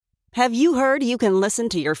Have you heard you can listen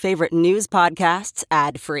to your favorite news podcasts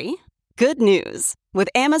ad-free? Good news! With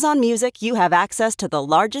Amazon Music, you have access to the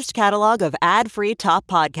largest catalog of ad-free top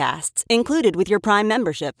podcasts included with your Prime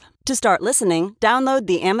membership. To start listening, download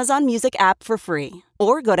the Amazon Music app for free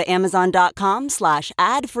or go to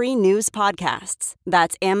amazon.com/ad-free news podcasts.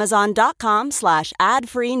 That's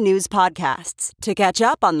amazon.com/ad-free news podcasts to catch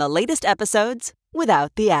up on the latest episodes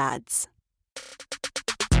without the ads.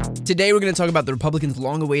 Today, we're going to talk about the Republicans'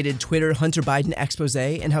 long-awaited Twitter Hunter Biden expose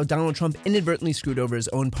and how Donald Trump inadvertently screwed over his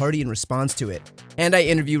own party in response to it. And I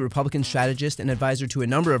interview Republican strategist and advisor to a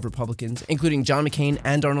number of Republicans, including John McCain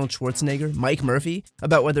and Arnold Schwarzenegger, Mike Murphy,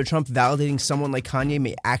 about whether Trump validating someone like Kanye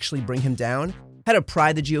may actually bring him down, how to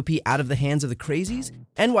pry the GOP out of the hands of the crazies,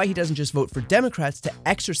 and why he doesn't just vote for Democrats to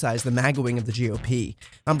exercise the MAGA wing of the GOP.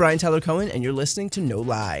 I'm Brian Tyler Cohen, and you're listening to No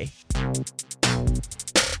Lie.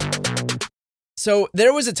 So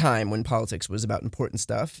there was a time when politics was about important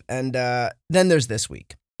stuff, and then there's this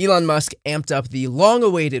week. Elon Musk amped up the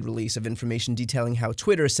long-awaited release of information detailing how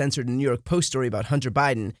Twitter censored a New York Post story about Hunter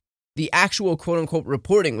Biden. The actual quote-unquote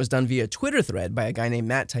reporting was done via Twitter thread by a guy named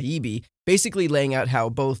Matt Taibbi, basically laying out how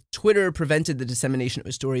both Twitter prevented the dissemination of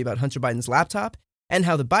a story about Hunter Biden's laptop, and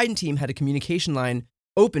how the Biden team had a communication line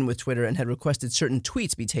open with Twitter and had requested certain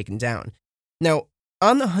tweets be taken down. Now,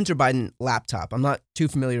 on the Hunter Biden laptop, I'm not too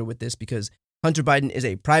familiar with this because Hunter Biden is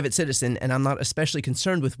a private citizen, and I'm not especially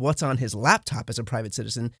concerned with what's on his laptop as a private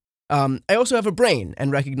citizen. I also have a brain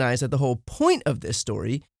and recognize that the whole point of this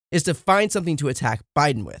story is to find something to attack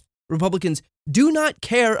Biden with. Republicans do not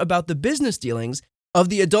care about the business dealings of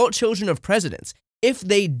the adult children of presidents. If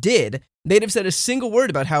they did, they'd have said a single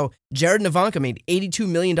word about how Jared and Ivanka made $82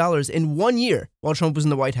 million in 1 year while Trump was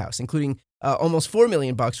in the White House, including almost $4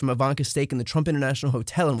 million from Ivanka's stake in the Trump International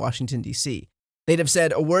Hotel in Washington, D.C. They'd have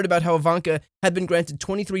said a word about how Ivanka had been granted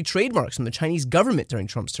 23 trademarks from the Chinese government during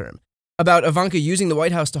Trump's term, about Ivanka using the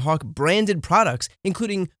White House to hawk branded products,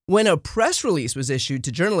 including when a press release was issued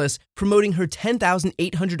to journalists promoting her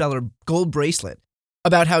 $10,800 gold bracelet,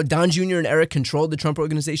 about how Don Jr. and Eric controlled the Trump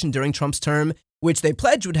Organization during Trump's term, which they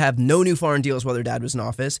pledged would have no new foreign deals while their dad was in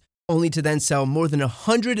office, only to then sell more than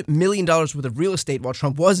 $100 million worth of real estate while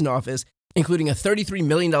Trump was in office, including a $33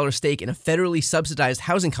 million stake in a federally subsidized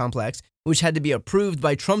housing complex, which had to be approved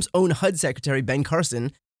by Trump's own HUD Secretary, Ben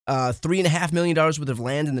Carson, $3.5 million worth of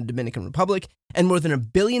land in the Dominican Republic, and more than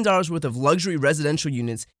 $1 billion worth of luxury residential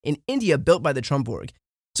units in India built by the Trump org.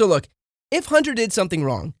 So look, if Hunter did something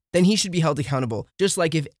wrong, then he should be held accountable, just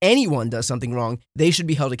like if anyone does something wrong, they should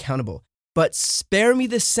be held accountable. But spare me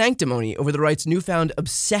the sanctimony over the right's newfound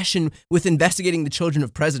obsession with investigating the children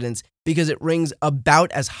of presidents, because it rings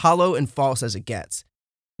about as hollow and false as it gets.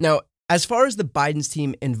 Now, as far as the Biden's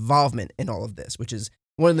team involvement in all of this, which is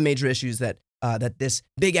one of the major issues that this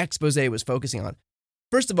big expose was focusing on,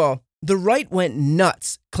 first of all, the right went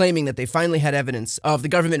nuts claiming that they finally had evidence of the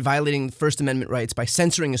government violating First Amendment rights by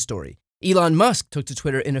censoring a story. Elon Musk took to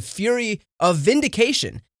Twitter in a fury of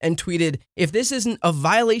vindication and tweeted, "If this isn't a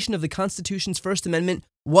violation of the Constitution's First Amendment,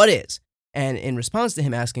 what is?" And in response to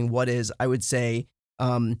him asking what is, I would say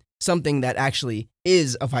something that actually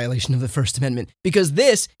is a violation of the First Amendment, because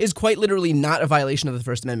this is quite literally not a violation of the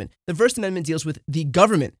First Amendment. The First Amendment deals with the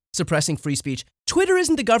government suppressing free speech. Twitter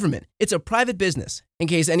isn't the government. It's a private business. In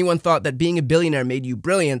case anyone thought that being a billionaire made you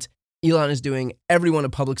brilliant, Elon is doing everyone a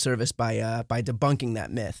public service by debunking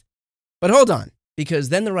that myth. But hold on, because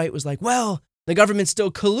then the right was like, well, the government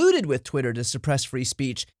still colluded with Twitter to suppress free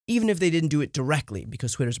speech, even if they didn't do it directly,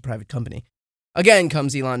 because Twitter's a private company. Again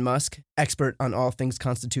comes Elon Musk, expert on all things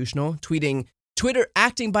constitutional, tweeting, "Twitter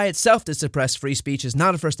acting by itself to suppress free speech is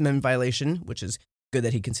not a First Amendment violation," which is good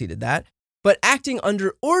that he conceded that, "but acting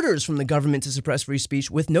under orders from the government to suppress free speech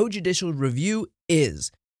with no judicial review is."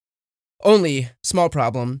 Only, small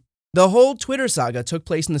problem, the whole Twitter saga took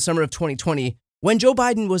place in the summer of 2020, when Joe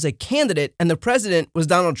Biden was a candidate and the president was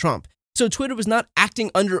Donald Trump. So Twitter was not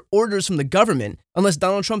acting under orders from the government unless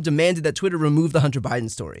Donald Trump demanded that Twitter remove the Hunter Biden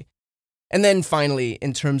story. And then finally,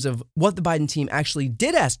 in terms of what the Biden team actually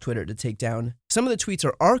did ask Twitter to take down, some of the tweets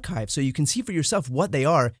are archived so you can see for yourself what they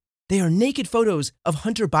are. They are naked photos of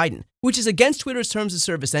Hunter Biden, which is against Twitter's terms of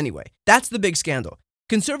service anyway. That's the big scandal.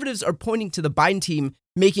 Conservatives are pointing to the Biden team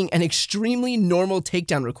making an extremely normal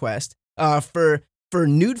takedown request for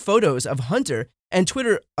nude photos of Hunter, and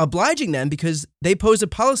Twitter obliging them because they pose a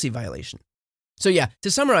policy violation. So yeah, to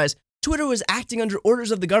summarize, Twitter was acting under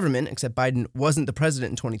orders of the government, except Biden wasn't the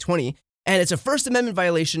president in 2020, and it's a First Amendment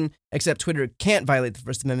violation, except Twitter can't violate the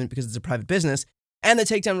First Amendment because it's a private business, and the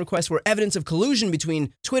takedown requests were evidence of collusion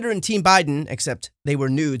between Twitter and Team Biden, except they were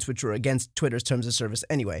nudes, which were against Twitter's terms of service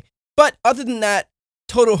anyway. But other than that,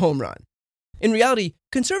 total home run. In reality,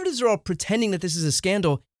 conservatives are all pretending that this is a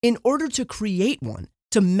scandal in order to create one,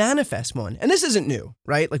 to manifest one. And this isn't new,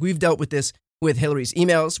 right? Like, we've dealt with this with Hillary's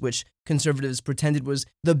emails, which conservatives pretended was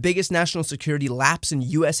the biggest national security lapse in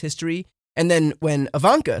U.S. history. And then when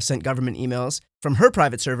Ivanka sent government emails from her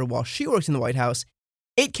private server while she worked in the White House,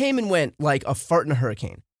 it came and went like a fart in a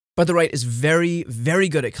hurricane. But the right is very, very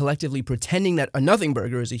good at collectively pretending that a nothing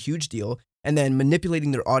burger is a huge deal and then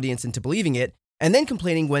manipulating their audience into believing it, and then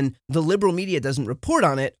complaining when the liberal media doesn't report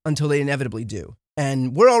on it until they inevitably do.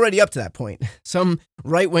 And we're already up to that point. Some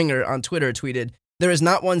right-winger on Twitter tweeted, "There is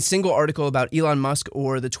not one single article about Elon Musk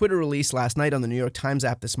or the Twitter release last night on the New York Times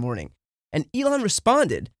app this morning." And Elon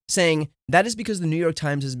responded, saying, "That is because the New York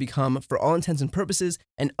Times has become, for all intents and purposes,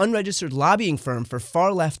 an unregistered lobbying firm for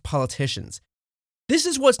far-left politicians." This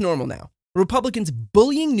is what's normal now. Republicans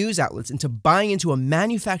bullying news outlets into buying into a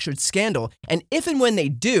manufactured scandal, and if and when they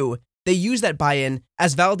do, they use that buy-in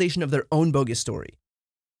as validation of their own bogus story.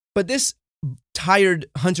 But this tired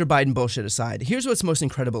Hunter Biden bullshit aside, here's what's most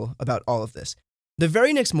incredible about all of this. The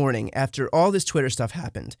very next morning, after all this Twitter stuff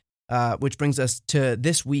happened, which brings us to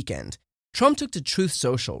this weekend, Trump took to Truth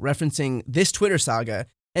Social, referencing this Twitter saga,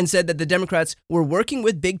 and said that the Democrats were working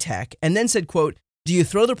with big tech, and then said, quote, "Do you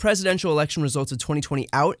throw the presidential election results of 2020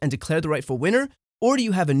 out and declare the rightful winner? Or do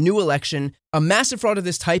you have a new election? A massive fraud of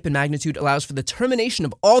this type and magnitude allows for the termination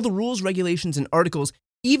of all the rules, regulations, and articles,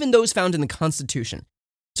 even those found in the Constitution."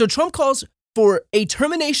 So Trump calls for a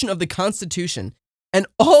termination of the Constitution, and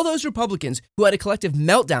all those Republicans who had a collective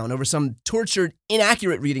meltdown over some tortured,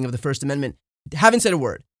 inaccurate reading of the First Amendment haven't said a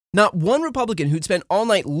word. Not one Republican who'd spent all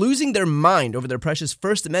night losing their mind over their precious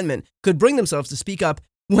First Amendment could bring themselves to speak up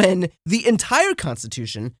when the entire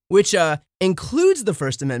Constitution, which includes the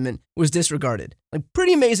First Amendment, was disregarded. Like,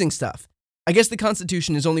 pretty amazing stuff. I guess the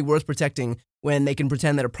Constitution is only worth protecting when they can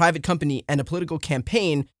pretend that a private company and a political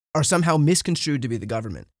campaign are somehow misconstrued to be the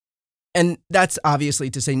government. And that's obviously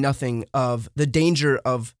to say nothing of the danger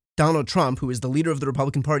of Donald Trump, who is the leader of the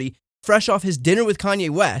Republican Party, fresh off his dinner with Kanye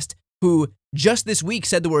West, who just this week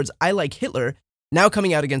said the words, "I like Hitler," now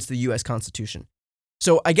coming out against the U.S. Constitution.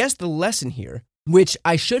 So I guess the lesson here, which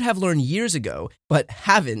I should have learned years ago, but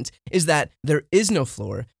haven't, is that there is no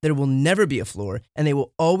floor, there will never be a floor, and they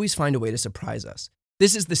will always find a way to surprise us.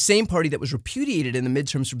 This is the same party that was repudiated in the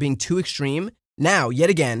midterms for being too extreme, now, yet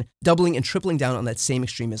again, doubling and tripling down on that same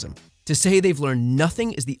extremism. To say they've learned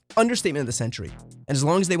nothing is the understatement of the century. And as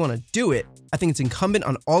long as they want to do it, I think it's incumbent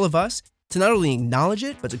on all of us to not only acknowledge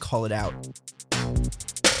it, but to call it out.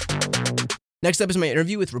 Next up is my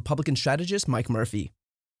interview with Republican strategist Mike Murphy.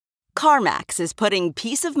 CarMax is putting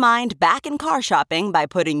peace of mind back in car shopping by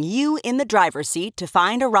putting you in the driver's seat to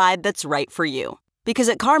find a ride that's right for you. Because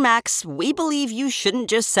at CarMax, we believe you shouldn't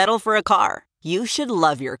just settle for a car. You should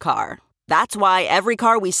love your car. That's why every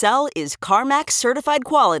car we sell is CarMax certified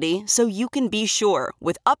quality, so you can be sure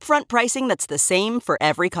with upfront pricing that's the same for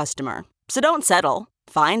every customer. So don't settle.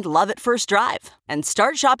 Find love at first drive and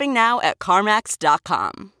start shopping now at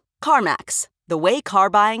CarMax.com. CarMax, the way car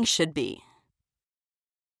buying should be.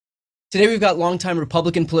 Today we've got longtime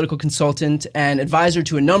Republican political consultant and advisor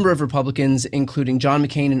to a number of Republicans, including John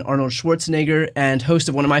McCain and Arnold Schwarzenegger, and host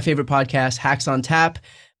of one of my favorite podcasts, Hacks on Tap.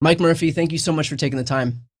 Mike Murphy, thank you so much for taking the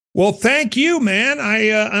time. Well, thank you, man.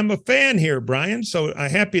 I'm a fan here, Brian. So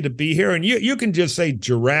I'm happy to be here. And you can just say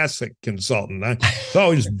Jurassic consultant. It's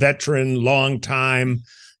always veteran, long time,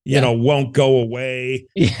 won't go away.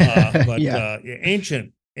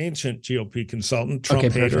 Ancient GOP consultant, Trump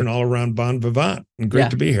hater, and all around bon vivant. And great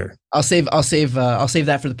to be here. I'll save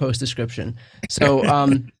that for the post description. So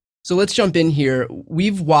So let's jump in here.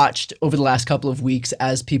 We've watched over the last couple of weeks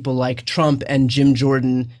as people like Trump and Jim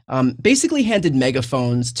Jordan basically handed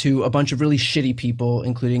megaphones to a bunch of really shitty people,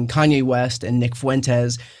 including Kanye West and Nick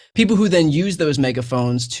Fuentes, people who then use those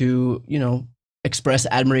megaphones to, express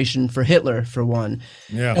admiration for Hitler, for one.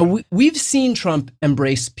 Yeah. Now, we've seen Trump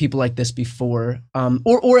embrace people like this before,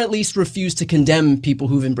 or at least refuse to condemn people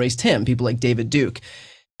who've embraced him, people like David Duke.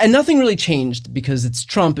 And nothing really changed because it's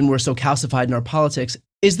Trump and we're so calcified in our politics.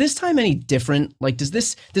 Is this time any different? Like, does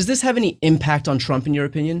this have any impact on Trump, in your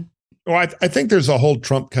opinion? Well, I think there's a whole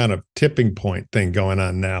Trump kind of tipping point thing going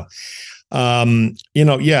on now.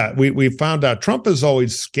 We found out Trump has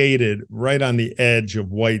always skated right on the edge of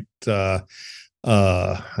white,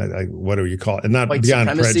 what do you call it? And not white beyond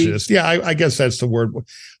supremacy? Prejudice. Yeah, I guess that's the word,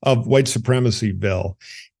 of white supremacy bill.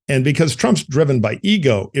 And because Trump's driven by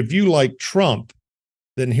ego, if you like Trump,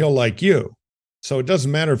 then he'll like you. So it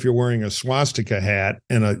doesn't matter if you're wearing a swastika hat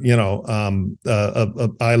and a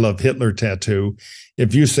I love Hitler tattoo.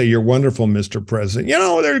 If you say you're wonderful, Mr. President,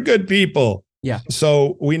 they're good people. Yeah.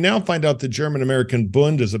 So we now find out the German-American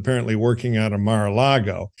Bund is apparently working out of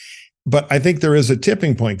Mar-a-Lago. But I think there is a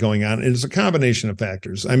tipping point going on. It's a combination of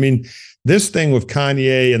factors. I mean, this thing with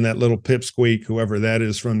Kanye and that little pipsqueak, whoever that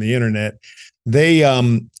is from the internet,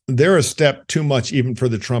 they're a step too much even for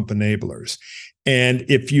the Trump enablers. And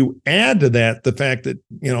if you add to that the fact that,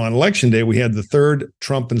 on election day, we had the third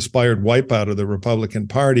Trump-inspired wipeout of the Republican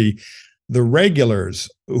Party, the regulars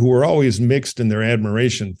who were always mixed in their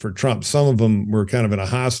admiration for Trump, some of them were kind of in a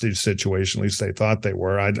hostage situation, at least they thought they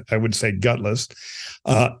were. I would say gutless.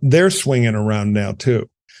 They're swinging around now, too.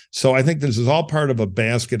 So I think this is all part of a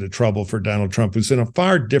basket of trouble for Donald Trump, who's in a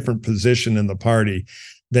far different position in the party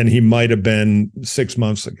than he might have been 6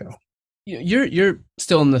 months ago. You're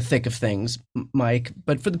still in the thick of things, Mike,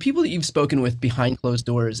 but for the people that you've spoken with behind closed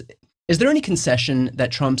doors, is there any concession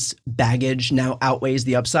that Trump's baggage now outweighs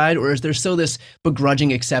the upside, or is there still this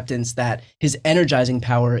begrudging acceptance that his energizing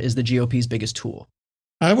power is the GOP's biggest tool?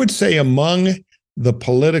 I would say among the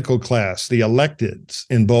political class, the electeds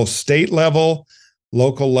in both state level,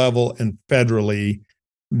 local level, and federally,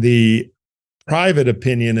 the private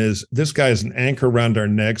opinion is this guy is an anchor around our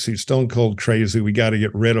necks. He's stone cold crazy. We got to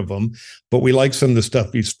get rid of him. But we like some of the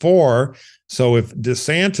stuff he's for. So if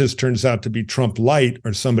DeSantis turns out to be Trump light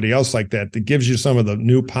or somebody else like that, that gives you some of the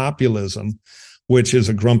new populism, which is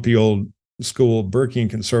a grumpy old school Burkean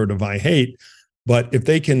conservative I hate. But if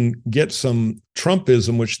they can get some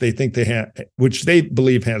Trumpism, which they think they have, which they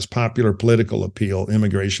believe has popular political appeal,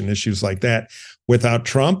 immigration issues like that, without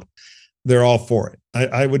Trump, they're all for it.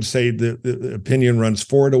 I would say the opinion runs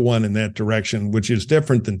 4-1 in that direction, which is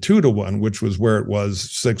different than 2-1, which was where it was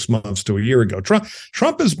 6 months to a year ago.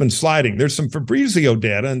 Trump has been sliding. There's some Fabrizio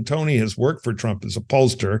data, and Tony has worked for Trump as a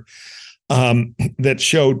pollster, that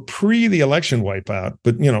showed pre the election wipeout,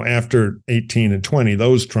 but after 18 and 20,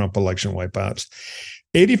 those Trump election wipeouts,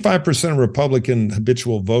 85% of Republican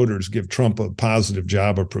habitual voters give Trump a positive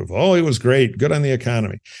job approval. Oh, he was great. Good on the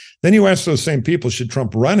economy. Then you ask those same people, should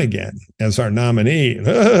Trump run again as our nominee?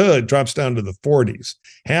 It drops down to the 40s.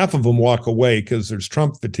 Half of them walk away because there's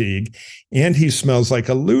Trump fatigue and he smells like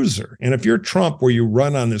a loser. And if you're Trump, where you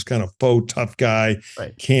run on this kind of faux tough guy,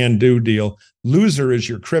 right, can-do deal, loser is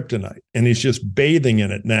your kryptonite. And he's just bathing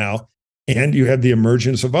in it now. And you have the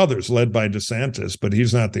emergence of others led by DeSantis, but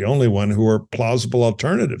he's not the only one, who are plausible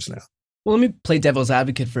alternatives now. Well, let me play devil's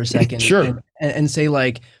advocate for a second. Sure. And say,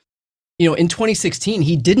 like, in 2016,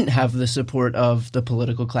 he didn't have the support of the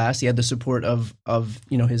political class. He had the support of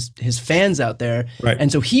his fans out there. Right.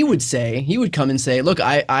 And so he would come and say, look,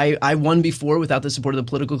 I won before without the support of the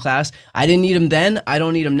political class. I didn't need him then. I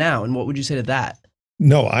don't need him now. And what would you say to that?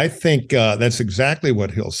 No, I think that's exactly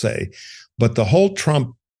what he'll say. But the whole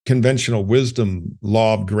Trump conventional wisdom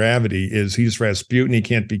law of gravity is he's Rasputin, he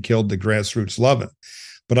can't be killed, the grassroots love him.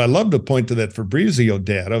 But I love to point to that Fabrizio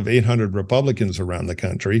data of 800 Republicans around the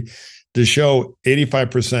country to show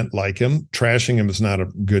 85% like him. Trashing him is not a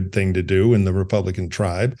good thing to do in the Republican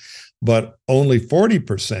tribe, but only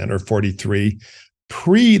 40% or 43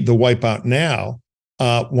 pre the wipeout now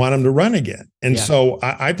want him to run again. And so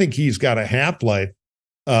I think he's got a half-life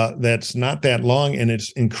that's not that long, and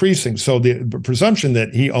it's increasing. So the presumption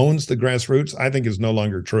that he owns the grassroots, I think, is no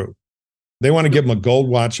longer true. They want to give him a gold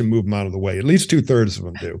watch and move him out of the way. At least 2/3 of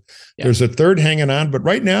them do. Yeah. There's a third hanging on, but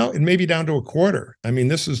right now it may be down to a quarter. I mean,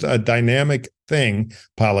 this is a dynamic thing,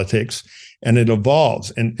 politics, and it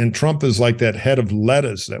evolves. And Trump is like that head of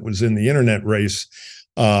lettuce that was in the internet race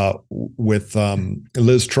with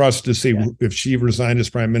Liz Truss to see if she resigned as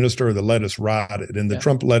prime minister or the lettuce rotted. And the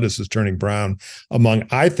Trump lettuce is turning brown among,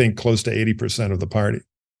 I think, close to 80% of the party.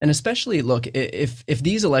 And especially, look, if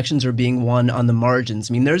these elections are being won on the margins,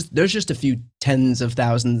 I mean, there's just a few tens of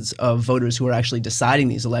thousands of voters who are actually deciding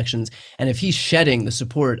these elections. And if he's shedding the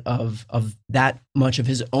support of that much of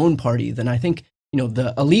his own party, then I think,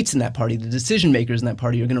 the elites in that party, the decision makers in that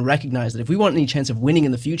party, are going to recognize that if we want any chance of winning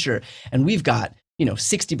in the future, and we've got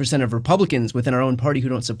 60% of Republicans within our own party who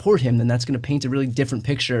don't support him, then that's going to paint a really different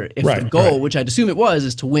picture if the goal, which I'd assume it was,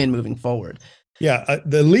 is to win moving forward. Yeah,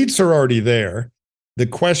 the elites are already there. The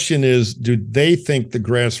question is, do they think the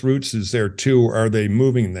grassroots is there too, or are they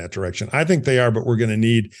moving in that direction? I think they are, but we're going to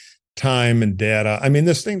need time and data. I mean,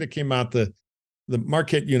 this thing that came out, the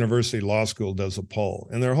Marquette University Law School does a poll,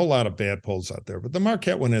 and there are a whole lot of bad polls out there, but the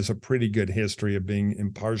Marquette one has a pretty good history of being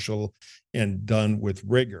impartial and done with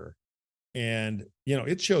rigor. And,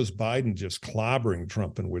 it shows Biden just clobbering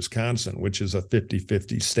Trump in Wisconsin, which is a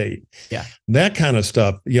 50-50 state. Yeah. That kind of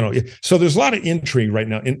stuff, so there's a lot of intrigue right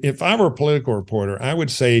now. And if I were a political reporter, I would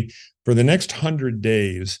say for the next 100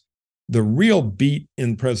 days, the real beat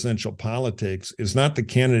in presidential politics is not the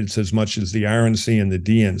candidates as much as the RNC and the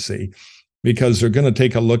DNC. because they're going to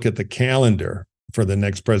take a look at the calendar for the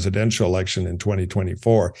next presidential election in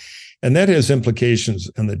 2024. And that has implications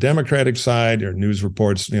on the Democratic side, or news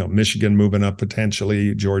reports, Michigan moving up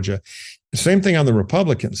potentially, Georgia. Same thing on the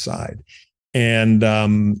Republican side. And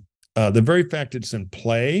the very fact it's in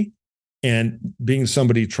play and being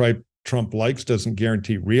somebody Trump likes doesn't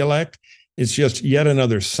guarantee reelect. It's just yet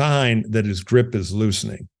another sign that his grip is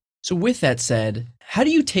loosening. So with that said, how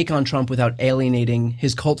do you take on Trump without alienating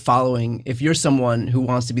his cult following if you're someone who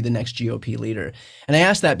wants to be the next GOP leader? And I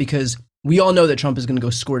ask that because we all know that Trump is going to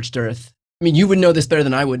go scorched earth. I mean, you would know this better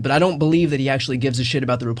than I would, but I don't believe that he actually gives a shit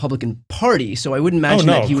about the Republican Party. So I wouldn't imagine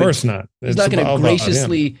that he would. Of course not. He's not going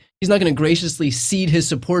to graciously cede his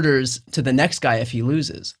supporters to the next guy if he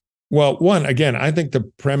loses. Well, again, I think the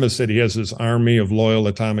premise that he has this army of loyal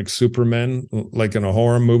atomic supermen, like in a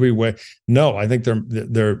horror movie, I think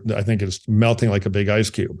I think it's melting like a big ice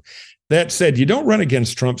cube. That said, you don't run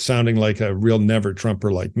against Trump sounding like a real never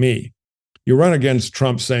Trumper like me. You run against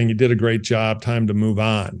Trump saying you did a great job, time to move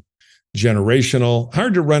on. Generational.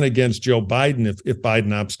 Hard to run against Joe Biden if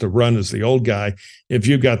Biden opts to run as the old guy, if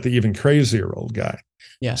you've got the even crazier old guy.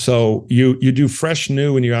 Yeah. So you do fresh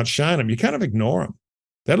new and you outshine him. You kind of ignore him.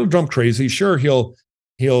 That'll drum crazy. Sure, he'll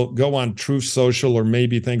go on Truth Social, or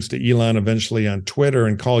maybe thanks to Elon eventually on Twitter,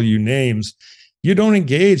 and call you names. You don't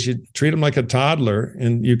engage. You treat him like a toddler,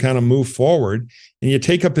 and you kind of move forward, and you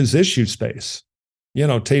take up his issue space.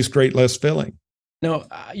 Tastes great, less filling. No,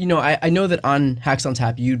 I know that on Hacks on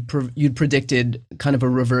Tap, you'd predicted kind of a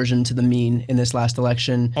reversion to the mean in this last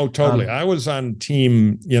election. Oh, totally. I was on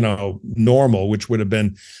team, normal, which would have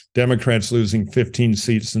been Democrats losing 15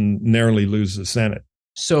 seats and narrowly lose the Senate.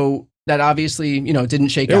 So that obviously, didn't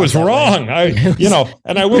shake out. It was wrong.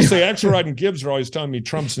 And I will say Axelrod and Gibbs are always telling me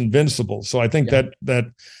Trump's invincible. So I think that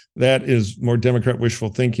is more Democrat wishful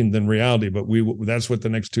thinking than reality. But that's what the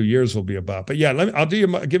next 2 years will be about. But yeah, I'll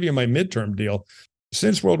give you my midterm deal.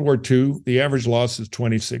 Since World War II, the average loss is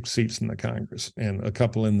 26 seats in the Congress and a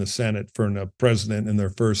couple in the Senate for a president in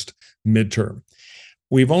their first midterm.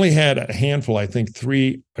 We've only had a handful, I think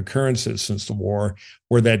 3 occurrences since the war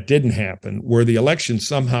where that didn't happen, where the election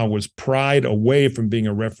somehow was pried away from being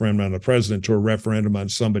a referendum on the president to a referendum on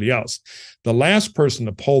somebody else. The last person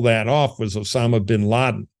to pull that off was Osama bin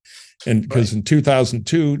Laden. And because in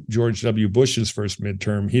 2002, George W. Bush's first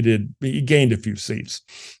midterm, he gained a few seats,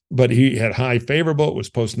 but he had high favorable. It was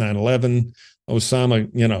post 9/11.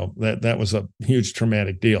 Osama, that was a huge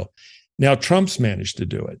traumatic deal. Now Trump's managed to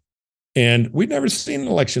do it. And we'd never seen an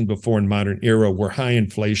election before in modern era where high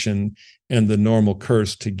inflation and the normal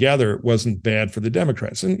curse together wasn't bad for the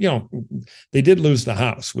Democrats. And, they did lose the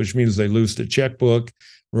House, which means they lose the checkbook.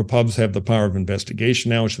 Republicans have the power of investigation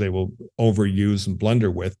now, which they will overuse and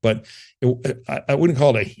blunder with. But I wouldn't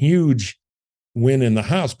call it a huge win in the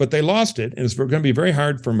House, but they lost it. And it's going to be very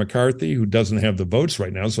hard for McCarthy, who doesn't have the votes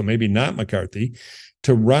right now, so maybe not McCarthy,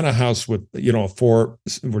 to run a House with,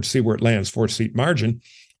 we'll see where it lands, 4-seat margin.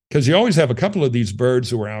 Because you always have a couple of these birds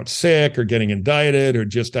who are out sick or getting indicted or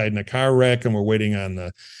just died in a car wreck, and we're waiting on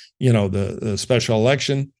the special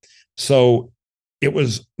election. So it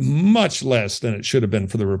was much less than it should have been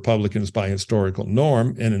for the Republicans by historical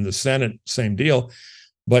norm. And in the Senate, same deal.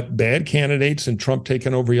 But bad candidates and Trump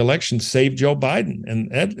taking over the election saved Joe Biden.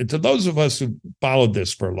 And to those of us who followed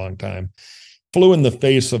this for a long time, flew in the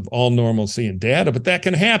face of all normalcy and data, but that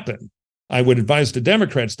can happen. I would advise the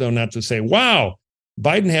Democrats, though, not to say, wow,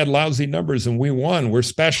 Biden had lousy numbers and we won. We're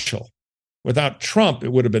special. Without Trump,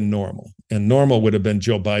 it would have been normal. And normal would have been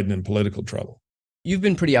Joe Biden in political trouble. You've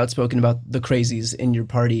been pretty outspoken about the crazies in your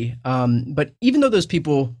party. But even though those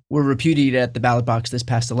people were repudiated at the ballot box this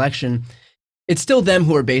past election, it's still them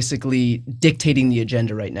who are basically dictating the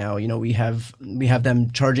agenda right now. We have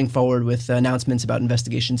them charging forward with announcements about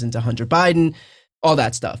investigations into Hunter Biden, all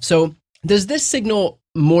that stuff. So does this signal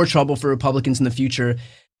more trouble for Republicans in the future,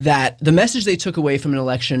 that the message they took away from an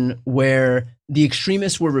election where the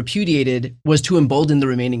extremists were repudiated was to embolden the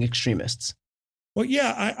remaining extremists? Well,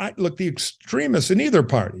 yeah, I look, the extremists in either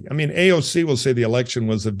party. I mean, AOC will say the election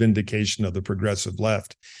was a vindication of the progressive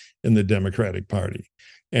left in the Democratic Party,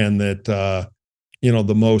 and that,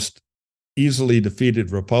 the most easily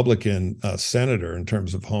defeated Republican senator in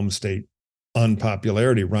terms of home state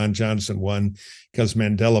unpopularity, Ron Johnson, won because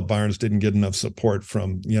Mandela Barnes didn't get enough support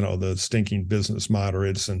from, the stinking business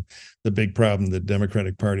moderates, and the big problem the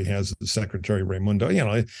Democratic Party has with Secretary Raimundo.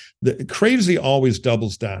 The crazy always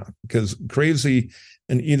doubles down, because crazy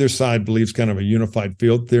and either side believes kind of a unified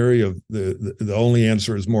field theory of the only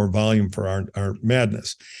answer is more volume for our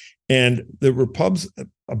madness. And the Repubs,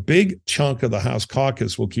 a big chunk of the House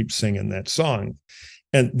caucus will keep singing that song.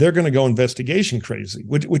 And they're going to go investigation crazy,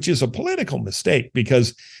 which is a political mistake,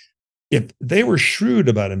 because if they were shrewd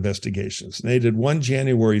about investigations, and they did one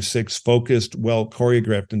January 6th focused, well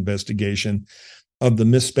choreographed investigation of the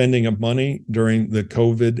misspending of money during the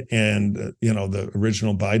COVID and the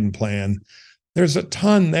original Biden plan, there's a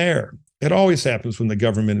ton there. It always happens when the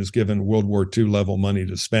government is given World War II level money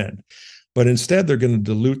to spend. But instead, they're going to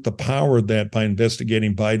dilute the power of that by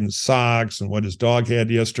investigating Biden's socks and what his dog had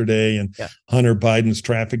yesterday and Hunter Biden's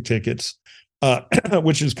traffic tickets,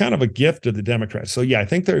 which is kind of a gift to the Democrats. So, I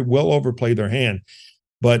think they will overplay their hand.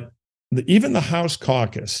 But even the House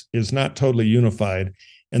caucus is not totally unified,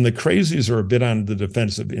 and the crazies are a bit on the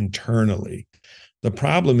defensive internally. The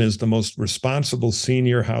problem is the most responsible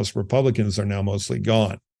senior House Republicans are now mostly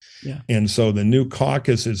gone. Yeah. And so the new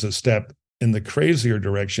caucus is a step in the crazier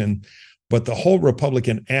direction. But the whole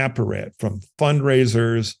Republican apparatus, from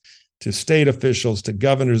fundraisers to state officials to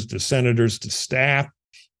governors to senators to staff,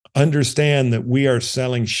 understand that we are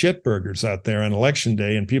selling shitburgers out there on election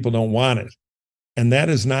day and people don't want it. And that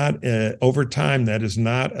is not, over time, that is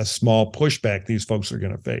not a small pushback these folks are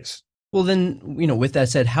going to face. Well, then, with that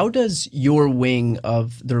said, how does your wing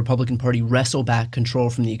of the Republican Party wrestle back control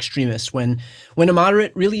from the extremists when a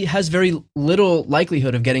moderate really has very little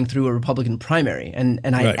likelihood of getting through a Republican primary? And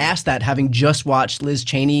I asked that having just watched Liz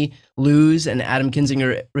Cheney lose and Adam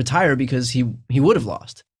Kinzinger retire because he would have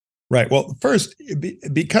lost. Right. Well, first,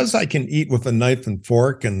 because I can eat with a knife and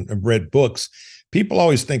fork and read books, people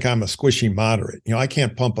always think I'm a squishy moderate. I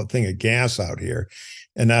can't pump a thing of gas out here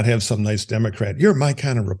and not have some nice Democrat. You're my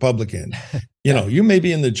kind of Republican. You may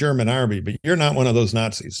be in the German army, but you're not one of those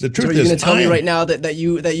Nazis. The truth is, you're going to tell me right now that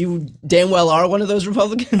you damn well are one of those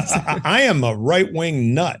Republicans? I am a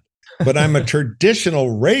right-wing nut, but I'm a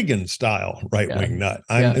traditional Reagan-style right-wing nut.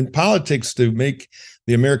 I'm in politics to make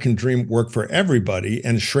the American dream work for everybody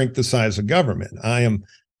and shrink the size of government. I am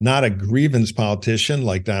not a grievance politician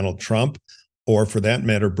like Donald Trump or, for that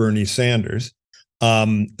matter, Bernie Sanders.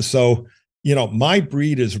 My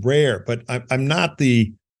breed is rare, but I'm not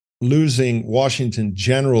the losing Washington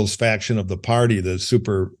Generals faction of the party, the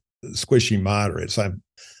super squishy moderates. I'm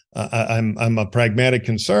a pragmatic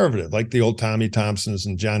conservative, like the old Tommy Thompsons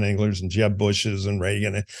and John Englers and Jeb Bushes and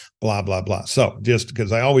Reagan and blah, blah, blah. So just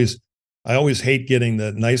because I always hate getting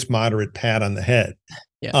the nice moderate pat on the head.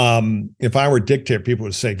 Yeah. If I were dictator, people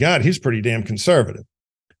would say, God, he's pretty damn conservative.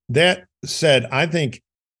 That said, I think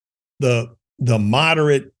the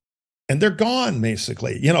moderate, and they're gone,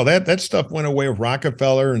 basically. That stuff went away with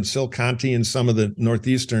Rockefeller and Sil Conti and some of the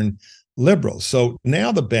Northeastern liberals. So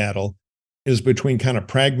now the battle is between kind of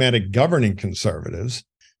pragmatic governing conservatives,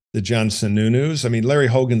 the John Sununu's. I mean, Larry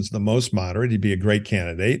Hogan's the most moderate. He'd be a great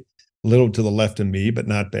candidate, a little to the left of me, but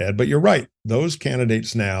not bad. But you're right. Those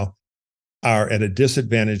candidates now are at a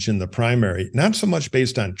disadvantage in the primary, not so much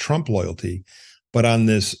based on Trump loyalty, but on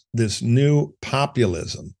this new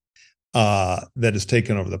populism that has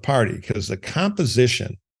taken over the party, because the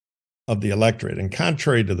composition of the electorate, and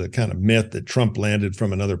contrary to the kind of myth that Trump landed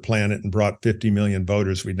from another planet and brought 50 million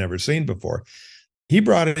voters we'd never seen before, he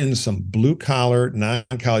brought in some blue-collar,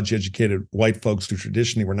 non-college educated white folks who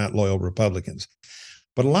traditionally were not loyal Republicans.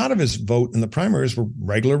 But a lot of his vote in the primaries were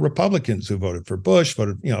regular Republicans who voted for Bush,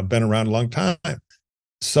 been around a long time.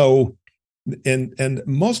 So, and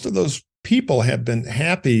most of those people have been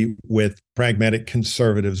happy with pragmatic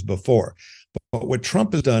conservatives before. But what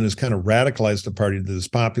Trump has done is kind of radicalized the party to this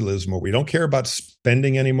populism where we don't care about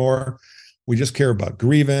spending anymore. We just care about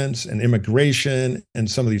grievance and immigration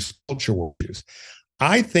and some of these cultural issues.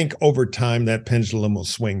 I think over time that pendulum will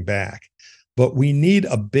swing back, but we need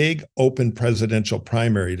a big open presidential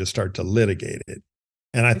primary to start to litigate it.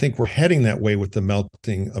 And I think we're heading that way with the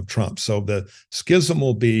melting of Trump. So the schism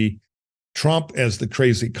will be Trump as the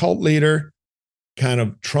crazy cult leader, kind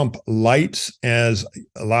of Trump lights as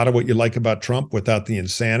a lot of what you like about Trump without the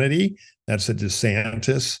insanity. That's a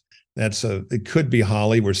DeSantis. It could be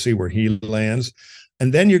Hawley. We'll see where he lands.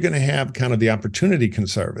 And then you're going to have kind of the opportunity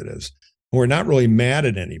conservatives who are not really mad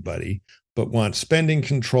at anybody, but want spending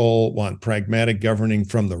control, want pragmatic governing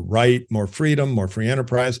from the right, more freedom, more free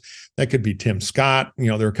enterprise. That could be Tim Scott.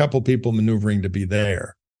 There are a couple of people maneuvering to be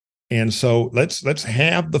there. And so let's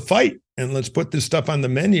have the fight and let's put this stuff on the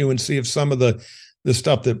menu and see if some of the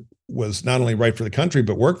stuff that was not only right for the country,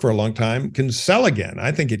 but worked for a long time can sell again.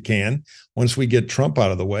 I think it can once we get Trump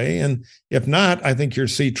out of the way. And if not, I think you'll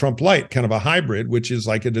see Trump light, kind of a hybrid, which is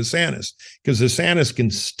like a DeSantis, because DeSantis can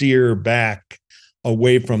steer back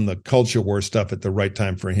away from the culture war stuff at the right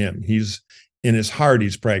time for him. He's in his heart,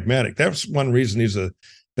 he's pragmatic. That's one reason he's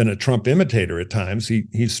been a Trump imitator at times.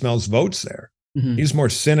 He smells votes there. Mm-hmm. He's more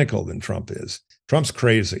cynical than Trump is. Trump's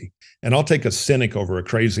crazy. And I'll take a cynic over a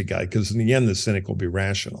crazy guy because in the end, the cynic will be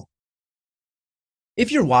rational.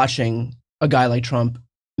 If you're watching a guy like Trump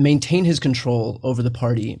maintain his control over the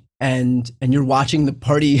party and you're watching the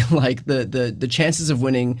party, like the chances of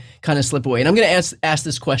winning kind of slip away. And I'm going to ask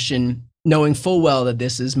this question knowing full well that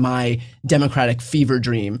this is my Democratic fever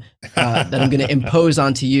dream that I'm going to impose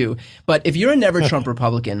onto you. But if you're a never Trump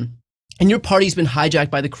Republican and your party's been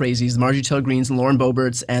hijacked by the crazies, the Marjorie Taylor Greenes and Lauren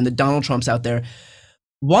Boeberts and the Donald Trumps out there,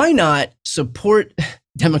 why not support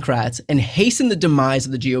Democrats and hasten the demise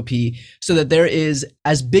of the GOP so that there is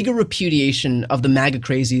as big a repudiation of the MAGA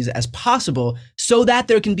crazies as possible so that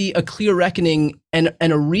there can be a clear reckoning and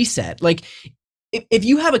a reset? Like, if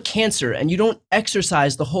you have a cancer and you don't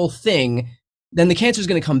exercise the whole thing, then the cancer is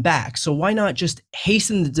going to come back. So why not just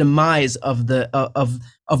hasten the demise of the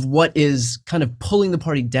of what is kind of pulling the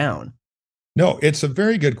party down? No, it's a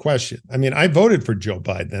very good question. I mean, I voted for Joe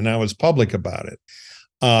Biden and I was public about it.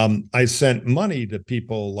 I sent money to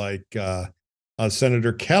people like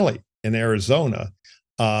Senator Kelly in Arizona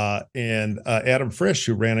and Adam Frisch,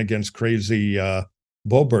 who ran against crazy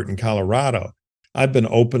Boebert in Colorado. I've been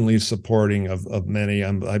openly supporting of many.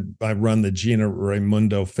 I run the Gina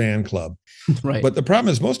Raimondo fan club. Right. But the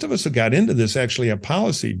problem is most of us who got into this actually have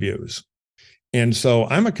policy views. And so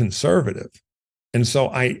I'm a conservative. And so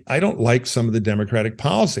I don't like some of the Democratic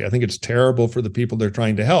policy. I think it's terrible for the people they're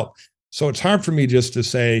trying to help. So it's hard for me just to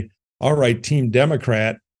say, all right, Team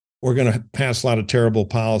Democrat, we're going to pass a lot of terrible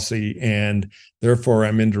policy and therefore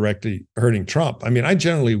I'm indirectly hurting Trump. I mean, I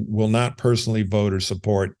generally will not personally vote or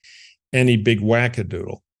support any big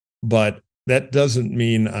wackadoodle, but that doesn't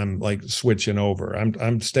mean I'm like switching over.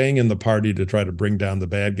 I'm staying in the party to try to bring down the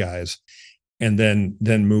bad guys and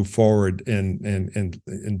then move forward and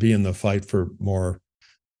be in the fight for more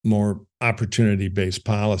opportunity-based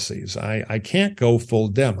policies. I can't go full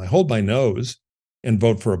Dem. I hold my nose and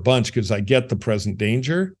vote for a bunch because I get the present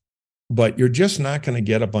danger, but you're just not going to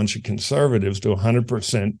get a bunch of conservatives to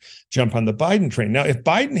 100% jump on the Biden train. Now, if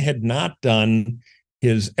Biden had not done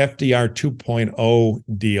his FDR 2.0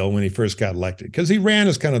 deal when he first got elected, because he ran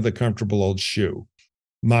as kind of the comfortable old shoe,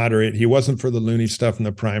 moderate. He wasn't for the loony stuff in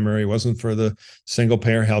the primary. He wasn't for the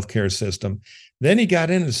single-payer healthcare system. Then he got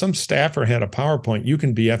in and some staffer had a PowerPoint, you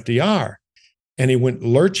can be FDR. And he went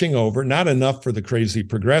lurching over, not enough for the crazy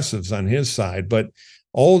progressives on his side, but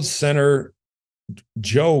old Senator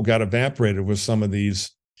Joe got evaporated with some of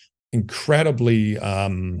these incredibly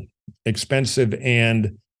expensive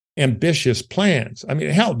and ambitious plans. I mean,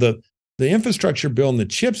 hell, the infrastructure bill and the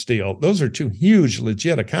CHIPS deal, those are two huge,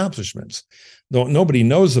 legit accomplishments, though nobody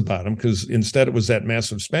knows about them because instead it was that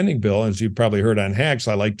massive spending bill, as you probably heard on Hacks,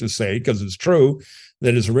 I like to say, because it's true,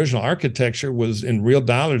 that his original architecture was in real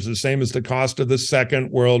dollars the same as the cost of the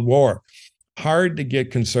Second World War. Hard to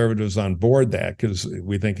get conservatives on board that because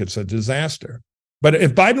we think it's a disaster. But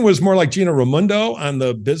if Biden was more like Gina Raimondo on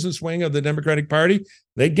the business wing of the Democratic Party,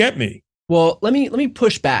 they'd get me. Well, let me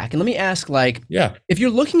push back and let me ask, like, yeah, if you're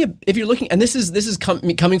looking, and this is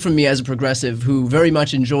coming from me as a progressive who very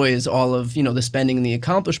much enjoys all of the spending and the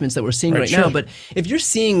accomplishments that we're seeing right sure. now. But if you're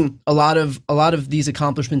seeing a lot of these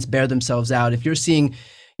accomplishments bear themselves out, if you're seeing,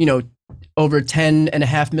 over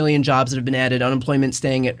 10.5 million jobs that have been added, unemployment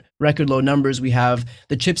staying at record low numbers, we have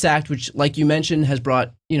the CHIPS Act, which, like you mentioned, has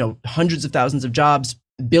brought hundreds of thousands of jobs,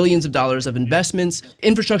 billions of dollars of investments,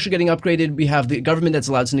 infrastructure getting upgraded. We have the government that's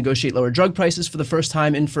allowed to negotiate lower drug prices for the first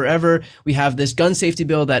time in forever. We have this gun safety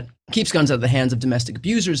bill that keeps guns out of the hands of domestic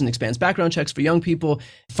abusers and expands background checks for young people,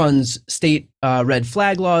 funds state red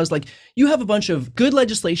flag laws. Like, you have a bunch of good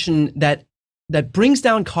legislation that brings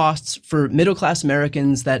down costs for middle-class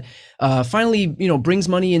Americans, that finally, brings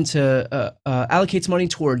money into, allocates money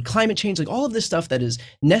toward climate change, like all of this stuff that is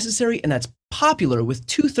necessary and that's popular with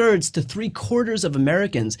 2/3 to 3/4 of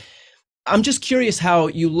Americans. I'm just curious how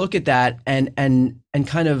you look at that and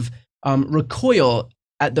kind of recoil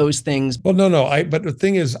at those things. Well, no. But the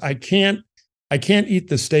thing is, I can't eat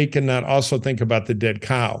the steak and not also think about the dead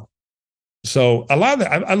cow. So a lot of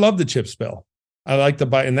that, I love the CHIPS bill. I like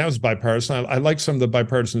and that was bipartisan. I like some of the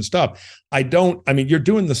bipartisan stuff. You're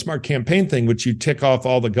doing the smart campaign thing, which you tick off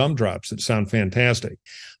all the gumdrops that sound fantastic.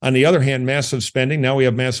 On the other hand, massive spending. Now we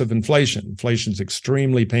have massive inflation. Inflation's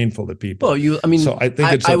extremely painful to people. Well, so I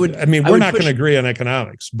think we're not going to agree on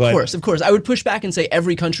economics, but of course, I would push back and say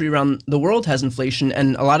every country around the world has inflation,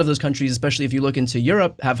 and a lot of those countries, especially if you look into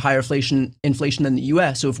Europe, have higher inflation than the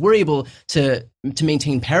U.S. So if we're able to to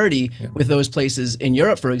maintain parity with those places in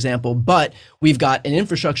Europe, for example. But we've got an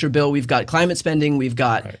infrastructure bill, we've got climate spending, we've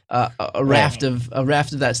got a raft of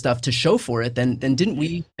that stuff to show for it. Then didn't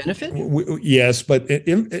we benefit? Yes, but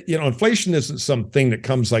inflation isn't something that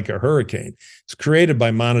comes like a hurricane. It's created by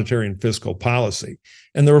monetary and fiscal policy.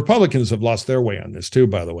 And the Republicans have lost their way on this too,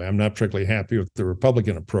 by the way. I'm not particularly happy with the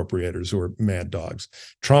Republican appropriators who are mad dogs.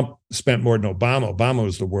 Trump spent more than Obama. Obama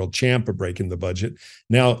was the world champ of breaking the budget.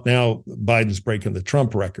 Now Biden's breaking the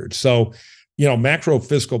Trump record. So, macro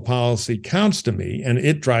fiscal policy counts to me, and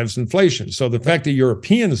it drives inflation. So the fact that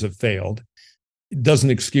Europeans have failed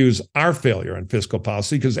doesn't excuse our failure on fiscal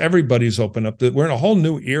policy, because everybody's opened up. We're in a whole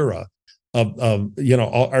new era of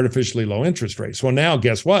artificially low interest rates. Well, now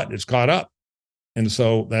guess what? It's caught up. And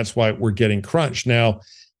so that's why we're getting crunched. Now,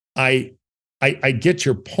 I get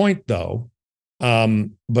your point, though.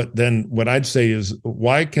 But then what I'd say is,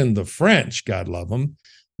 why can the French, God love them,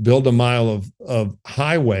 build a mile of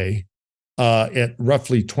highway at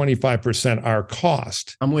roughly 25% our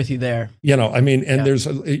cost? I'm with you there.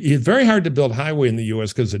 It's very hard to build highway in the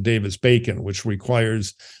U.S. because of Davis-Bacon, which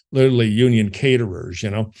requires literally union caterers.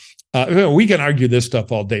 We can argue this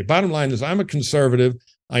stuff all day. Bottom line is, I'm a conservative.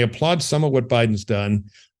 I applaud some of what Biden's done.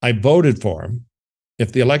 I voted for him.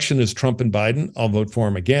 If the election is Trump and Biden, I'll vote for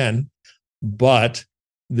him again. But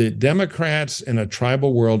the Democrats in a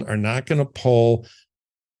tribal world are not going to poll,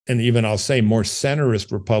 and even I'll say more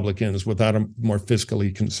centrist Republicans without a more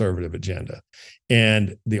fiscally conservative agenda.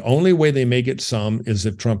 And the only way they may get some is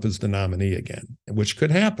if Trump is the nominee again, which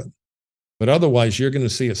could happen. But otherwise, you're going to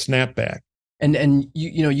see a snapback. And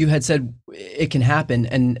you had said it can happen,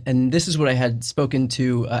 and this is what I had spoken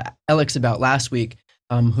to Alex about last week,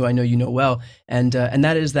 who I know you know well, and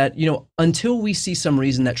that is that until we see some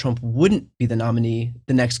reason that Trump wouldn't be the nominee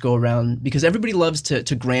the next go around, because everybody loves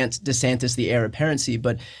to grant DeSantis the heir apparency,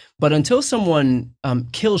 but until someone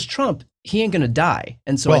kills Trump, he ain't gonna die.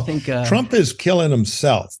 And so I think Trump is killing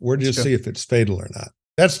himself. We're just see if it's fatal or not.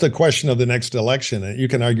 That's the question of the next election, and you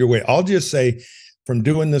can argue away. I'll just say, from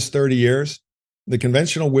doing this 30 years. The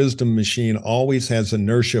conventional wisdom machine always has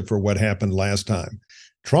inertia for what happened last time.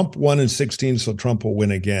 Trump won in 2016, so Trump will win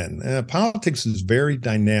again. Politics is very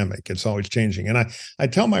dynamic. It's always changing. And I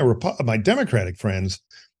tell my Democratic friends,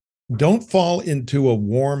 don't fall into a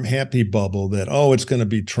warm, happy bubble that, it's going to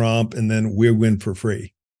be Trump and then we win for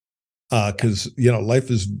free. Because, life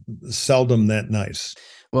is seldom that nice.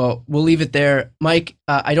 Well, we'll leave it there. Mike,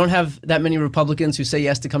 I don't have that many Republicans who say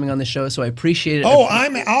yes to coming on the show, so I appreciate it.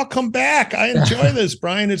 I'll come back. I enjoy this,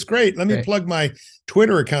 Brian. It's great. Let me plug my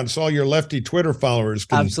Twitter account so all your lefty Twitter followers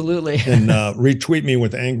can retweet me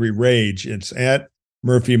with angry rage. It's at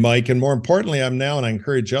Murphy Mike. And more importantly, and I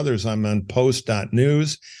encourage others, I'm on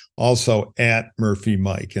post.news, also at Murphy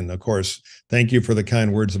Mike. And of course, thank you for the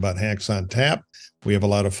kind words about Hacks on Tap. We have a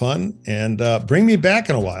lot of fun, and bring me back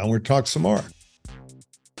in a while and we'll talk some more.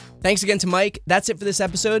 Thanks again to Mike. That's it for this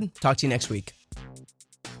episode. Talk to you next week.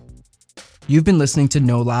 You've been listening to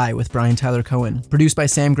No Lie with Brian Tyler Cohen, produced by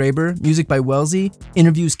Sam Graber, music by Wellesley,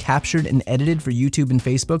 interviews captured and edited for YouTube and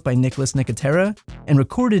Facebook by Nicholas Nicotera, and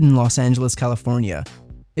recorded in Los Angeles, California.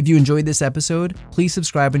 If you enjoyed this episode, please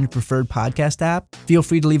subscribe on your preferred podcast app, feel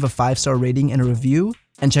free to leave a 5-star rating and a review,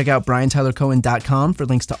 and check out briantylercohen.com for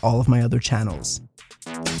links to all of my other channels.